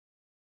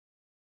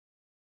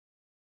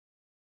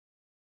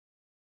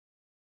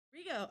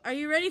Rigo, are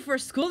you ready for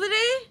school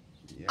today?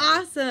 Yeah.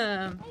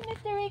 Awesome. Hi,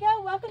 Mr.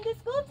 Rigo. Welcome to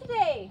school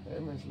today. Hey,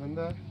 Miss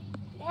Linda.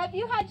 Have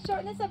you had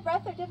shortness of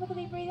breath or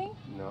difficulty breathing?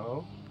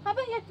 No. How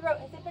about your throat?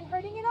 Has it been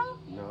hurting at all?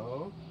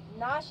 No.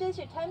 Nauseous?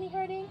 Your tummy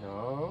hurting?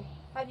 No.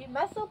 Have you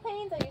muscle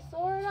pains? Are you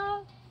sore at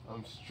all?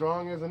 I'm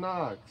strong as an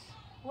ox.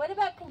 What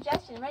about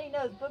congestion? Runny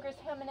nose, boogers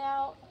coming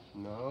out?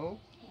 No.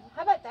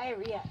 How about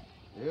diarrhea?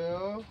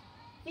 Ew.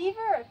 Fever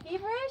or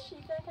feverish? You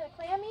feeling kind of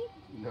clammy?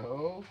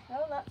 No.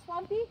 No, not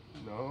swampy?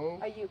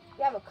 No. You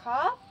have a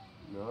cough?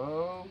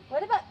 No.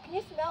 What about, can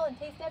you smell and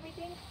taste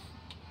everything?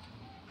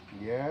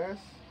 Yes.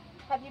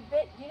 Have you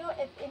been, do you know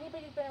if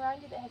anybody's been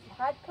around you that has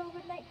had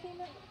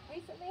COVID-19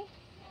 recently?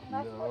 In the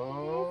last 14 days?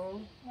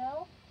 No.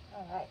 No?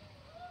 All right.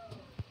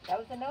 That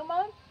was a no,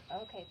 Mom?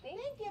 Okay, thank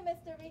you,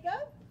 Mr. Rigo.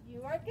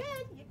 You are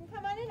good. You can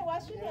come on in and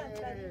wash your hands,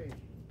 buddy. Yay.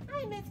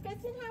 Hi, Miss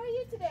Kristen. How are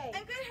you today?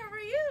 I'm good. How are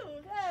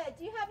you? Good.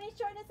 Do you have any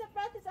shortness of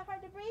breath? Is it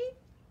hard to breathe?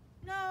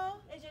 No.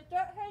 Is your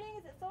throat hurting?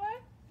 Is it sore?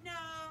 No.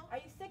 Are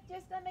you sick to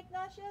your stomach,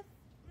 nauseous?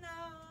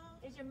 No.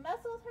 Is your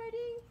muscles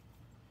hurting?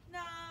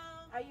 No.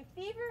 Are you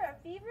fever or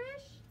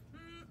feverish?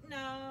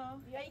 No.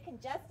 Are you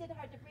congested,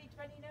 hard to breathe,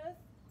 runny nose?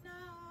 No.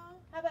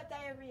 How about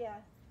diarrhea?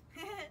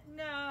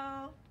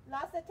 No.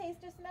 Loss of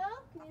taste or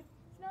smell? Can you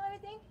smell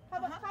everything?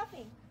 How about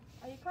coughing?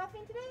 Are you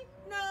coughing today?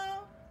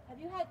 No. Have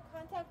you had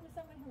contact with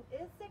someone who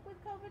is sick with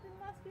COVID in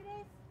the last few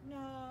days?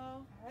 No.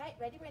 All right,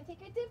 ready? We're going to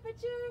take your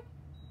temperature.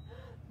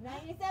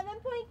 97.2.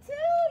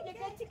 You're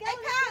good to go. I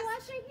You can passed.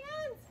 wash your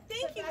hands.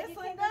 Thank you, glad Miss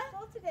you came Linda. to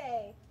school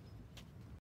today.